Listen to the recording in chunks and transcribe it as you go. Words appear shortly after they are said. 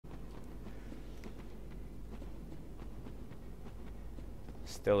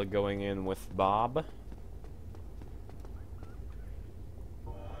Still going in with Bob.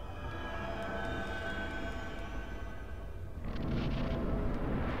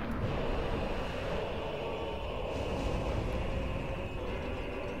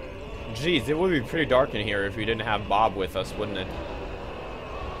 Jeez, it would be pretty dark in here if we didn't have Bob with us, wouldn't it?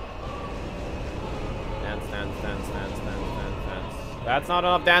 Dance, dance, dance, dance, dance, dance, dance. That's not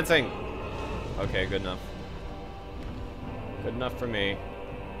enough dancing! Okay, good enough. Good enough for me.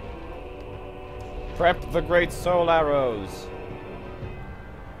 Prep the great soul arrows!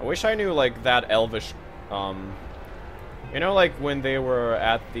 I wish I knew, like, that elvish, you know, like, when they were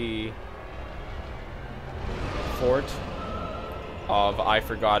at the fort of, I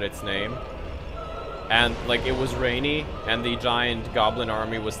forgot its name, and, like, it was rainy, and the giant goblin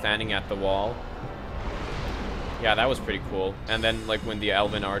army was standing at the wall. Yeah, that was pretty cool. And then, like, when the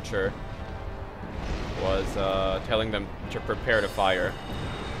elven archer was, telling them to prepare to fire.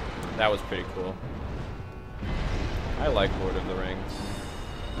 That was pretty cool. I like Lord of the Rings.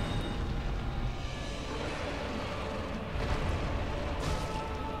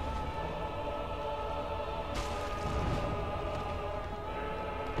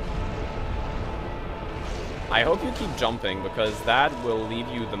 I hope you keep jumping, because that will leave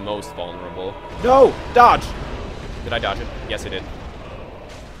you the most vulnerable. No! Dodge! Did I dodge it? Yes, I did.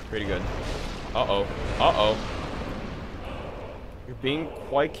 Pretty good. Uh-oh. Uh-oh. You're being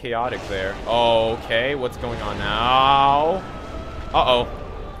quite chaotic there. Okay, what's going on now? Uh-oh.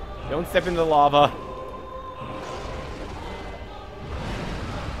 Don't step into the lava.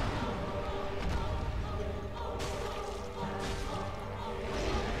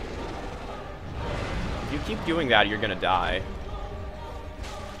 If you keep doing that, you're gonna die.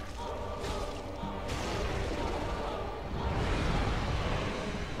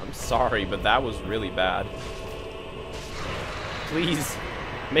 I'm sorry, but that was really bad. Please,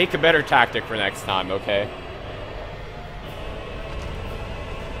 make a better tactic for next time, okay?